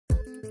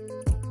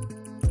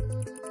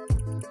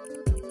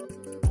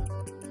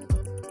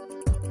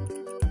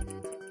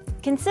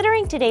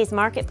Considering today's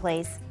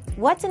marketplace,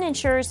 what's an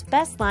insurer's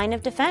best line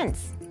of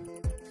defense?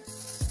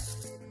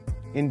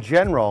 In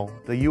general,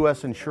 the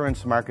U.S.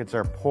 insurance markets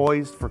are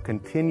poised for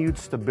continued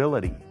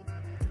stability,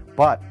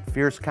 but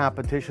fierce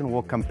competition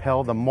will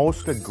compel the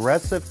most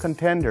aggressive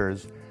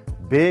contenders,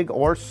 big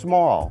or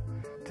small,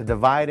 to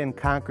divide and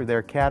conquer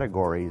their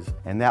categories,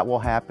 and that will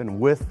happen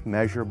with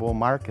measurable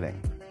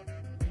marketing.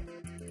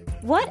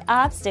 What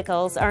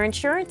obstacles are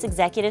insurance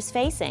executives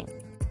facing?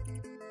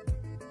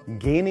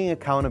 Gaining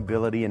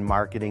accountability in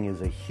marketing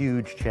is a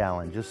huge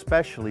challenge,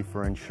 especially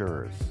for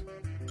insurers.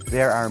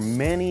 There are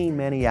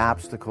many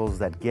obstacles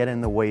that get in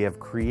the way of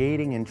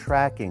creating and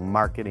tracking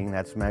marketing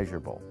that's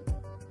measurable.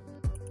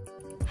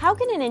 How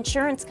can an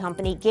insurance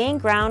company gain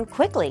ground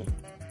quickly?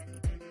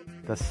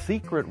 The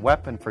secret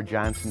weapon for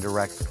Johnson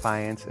Direct's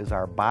clients is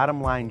our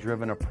bottom-line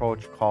driven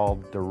approach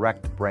called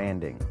direct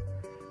branding.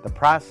 The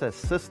process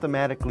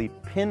systematically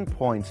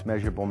pinpoints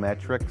measurable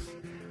metrics,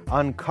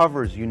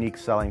 uncovers unique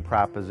selling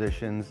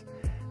propositions,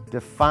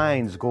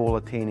 defines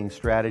goal-attaining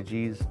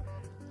strategies,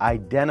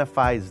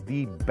 identifies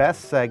the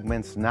best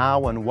segments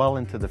now and well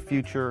into the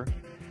future,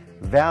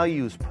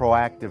 values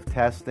proactive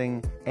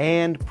testing,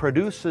 and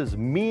produces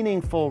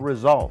meaningful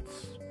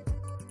results.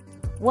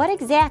 What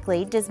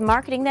exactly does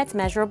marketing that's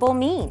measurable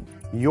mean?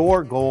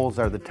 Your goals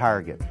are the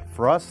target.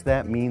 For us,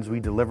 that means we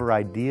deliver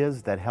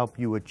ideas that help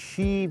you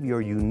achieve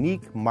your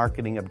unique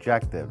marketing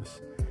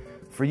objectives.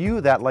 For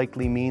you, that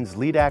likely means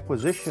lead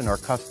acquisition or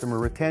customer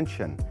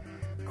retention,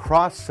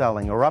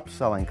 cross-selling or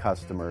upselling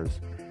customers,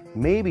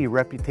 maybe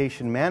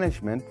reputation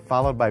management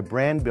followed by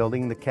brand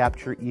building to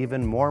capture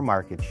even more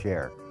market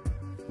share.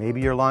 Maybe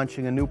you're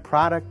launching a new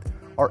product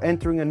or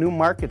entering a new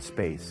market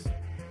space.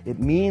 It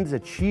means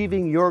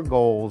achieving your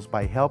goals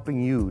by helping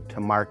you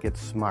to market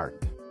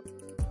smart.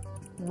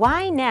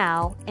 Why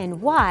now and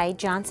why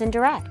Johnson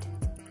Direct?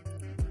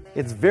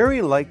 It's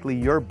very likely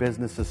your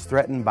business is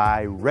threatened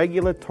by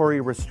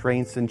regulatory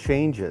restraints and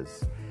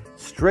changes,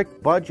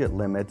 strict budget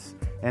limits,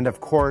 and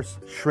of course,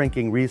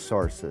 shrinking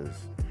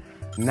resources.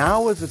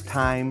 Now is the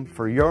time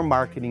for your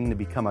marketing to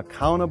become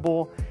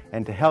accountable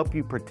and to help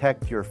you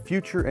protect your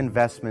future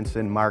investments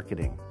in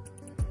marketing.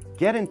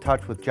 Get in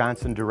touch with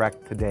Johnson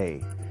Direct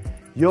today.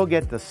 You'll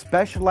get the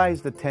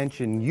specialized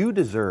attention you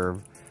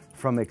deserve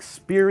from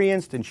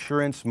experienced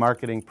insurance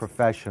marketing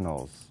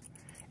professionals.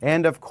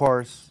 And of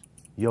course,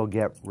 you'll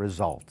get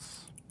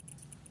results.